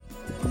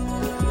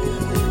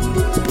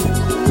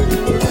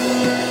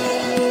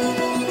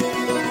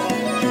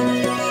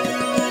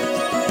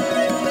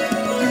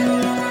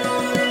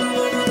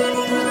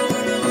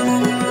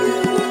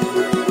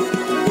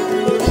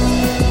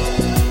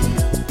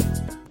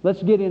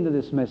Let's get into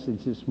this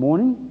message this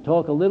morning,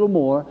 talk a little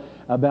more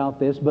about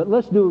this, but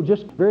let's do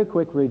just a very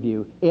quick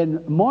review.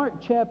 In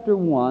Mark chapter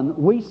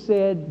 1, we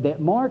said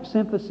that Mark's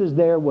emphasis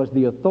there was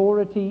the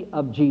authority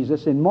of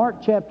Jesus. In Mark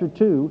chapter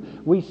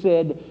 2, we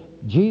said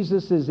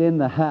Jesus is in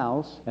the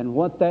house, and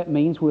what that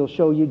means we'll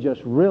show you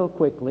just real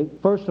quickly.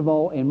 First of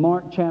all, in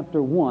Mark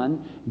chapter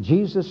 1,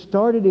 Jesus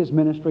started His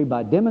ministry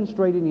by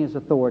demonstrating His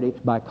authority,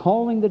 by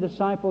calling the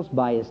disciples,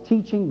 by His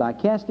teaching, by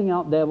casting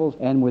out devils,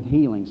 and with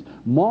healings.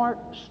 Mark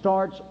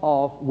starts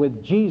off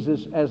with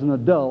Jesus as an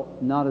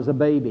adult, not as a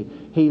baby.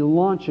 He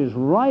launches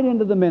right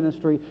into the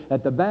ministry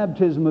at the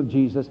baptism of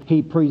Jesus.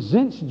 He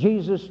presents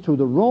Jesus to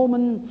the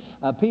Roman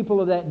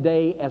people of that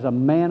day as a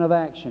man of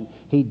action.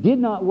 He did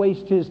not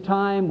waste His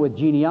time with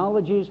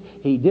genealogies.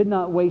 He did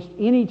not waste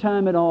any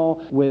time at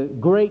all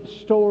with great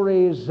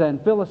stories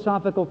and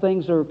philosophical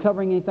things or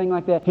covering anything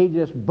like that. He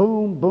just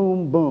boom,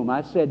 boom, boom.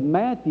 I said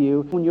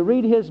Matthew, when you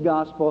read his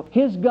gospel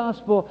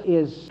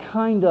is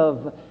kind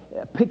of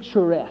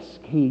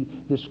picturesque. He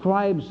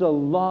describes a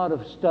lot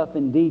of stuff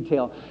in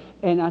detail.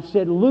 And I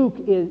said Luke,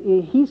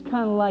 he's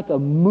kind of like a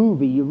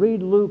movie. You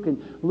read Luke,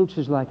 and Luke's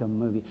is like a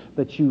movie.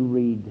 But you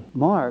read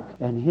Mark,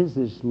 and his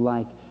is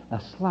like a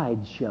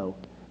slideshow.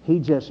 He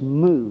just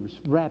moves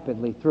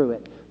rapidly through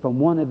it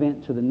from one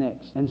event to the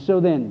next. And so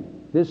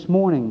then, this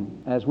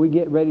morning, as we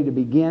get ready to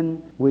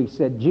begin, we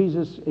said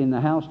Jesus in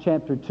the house,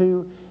 chapter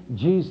 2.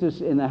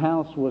 Jesus in the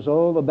house was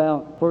all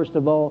about, first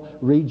of all,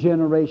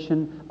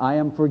 regeneration. I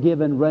am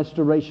forgiven.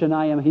 Restoration.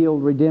 I am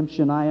healed.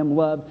 Redemption. I am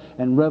loved.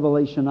 And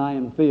revelation. I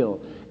am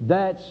filled.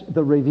 That's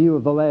the review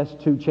of the last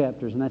 2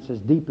 chapters, and that's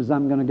as deep as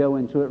I'm going to go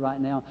into it right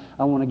now.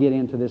 I want to get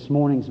into this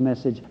morning's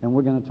message, and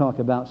we're going to talk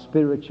about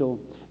spiritual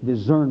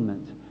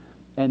discernment.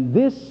 And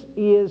this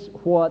is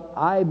what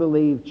I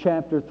believe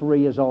chapter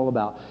 3 is all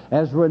about.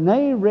 As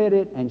Renee read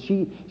it, and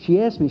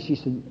she asked me, she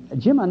said,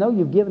 Jim, I know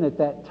you've given it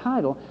that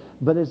title,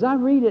 but as I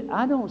read it,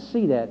 I don't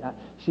see that.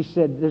 She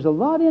said, there's a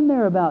lot in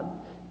there about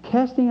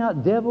casting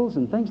out devils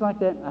and things like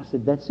that. I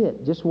said, that's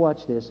it. Just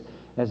watch this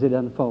as it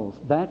unfolds.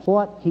 That's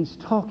what he's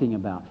talking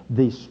about.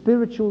 The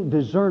spiritual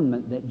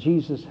discernment that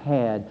Jesus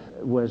had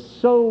was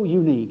so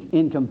unique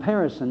in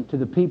comparison to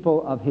the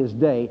people of his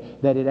day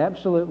that it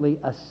absolutely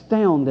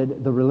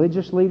astounded the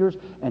religious leaders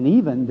and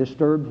even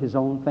disturbed his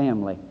own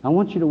family. I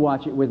want you to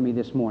watch it with me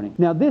this morning.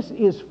 Now, this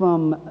is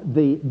from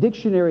the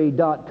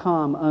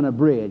dictionary.com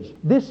unabridged.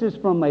 This is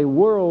from a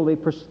worldly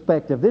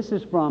perspective. This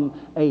is from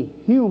a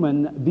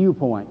human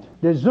viewpoint.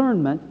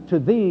 Discernment, to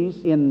these,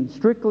 in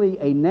strictly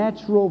a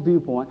natural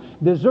viewpoint,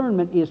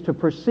 discernment is to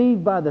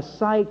perceive by the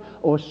sight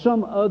or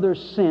some other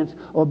sense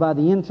or by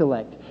the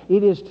intellect.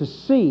 It is to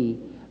see,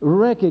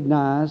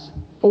 recognize,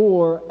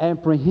 or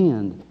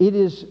apprehend. It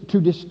is to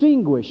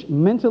distinguish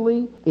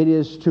mentally. It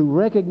is to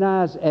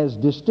recognize as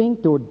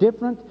distinct or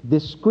different,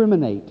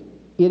 discriminate.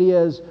 It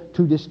is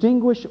to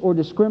distinguish or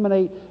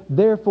discriminate,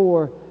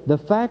 therefore, the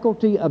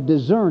faculty of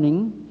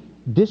discerning,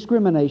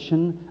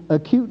 discrimination,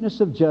 acuteness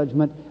of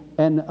judgment,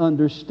 and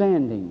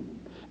understanding.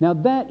 Now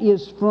that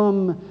is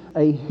from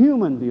a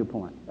human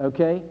viewpoint,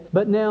 okay?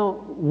 But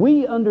now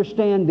we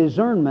understand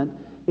discernment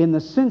in the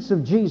sense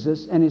of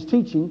Jesus and His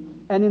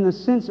teaching and in the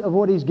sense of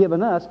what He's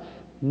given us,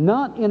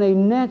 not in a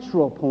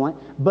natural point,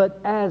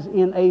 but as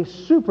in a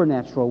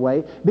supernatural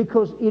way,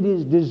 because it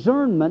is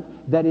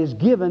discernment that is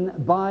given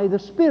by the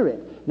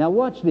Spirit. Now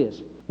watch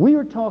this. We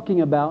are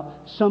talking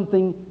about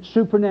something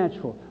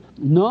supernatural.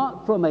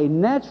 Not from a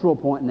natural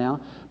point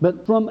now,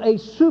 but from a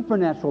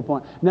supernatural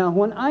point. Now,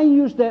 when I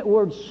use that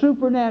word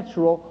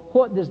supernatural,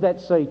 what does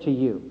that say to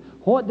you?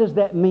 What does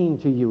that mean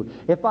to you?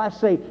 If I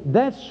say,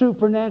 that's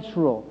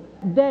supernatural,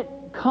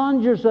 that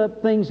conjures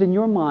up things in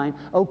your mind,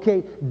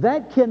 okay,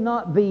 that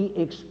cannot be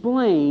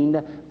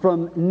explained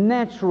from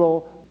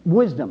natural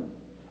wisdom.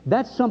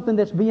 That's something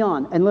that's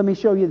beyond. And let me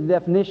show you the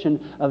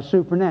definition of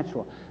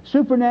supernatural.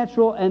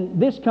 Supernatural,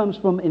 and this comes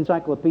from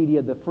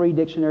Encyclopedia, the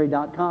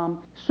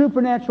freedictionary.com.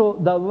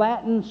 Supernatural, the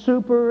Latin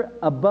super,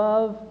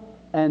 above,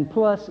 and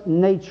plus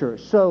nature.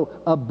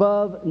 So,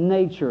 above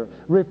nature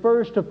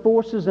refers to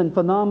forces and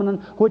phenomena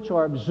which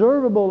are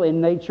observable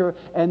in nature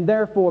and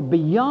therefore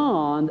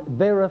beyond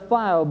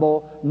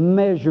verifiable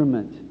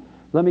measurement.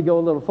 Let me go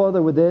a little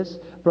further with this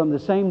from the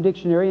same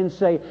dictionary and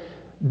say,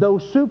 though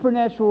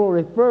supernatural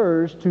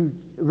refers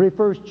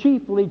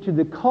chiefly to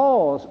the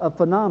cause of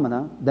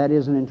phenomena, that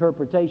is an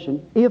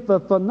interpretation, if a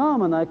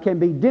phenomena can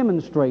be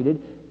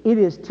demonstrated, it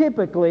is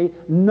typically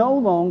no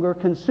longer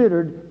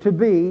considered to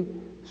be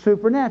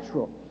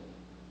supernatural.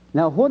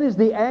 Now, what is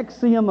the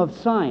axiom of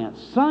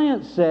science?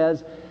 Science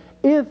says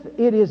if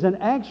it is an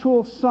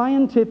actual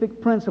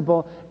scientific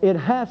principle, it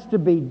has to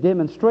be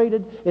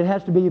demonstrated, it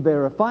has to be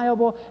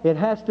verifiable, it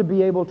has to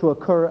be able to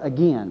occur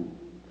again.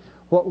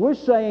 What we're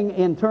saying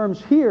in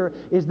terms here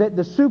is that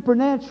the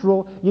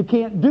supernatural, you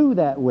can't do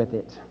that with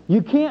it.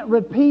 You can't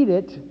repeat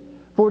it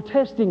for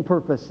testing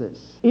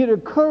purposes. It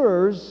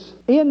occurs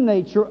in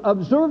nature,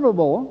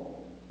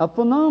 observable, a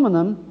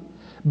phenomenon,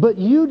 but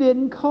you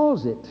didn't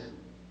cause it.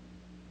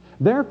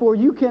 Therefore,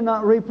 you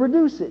cannot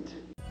reproduce it.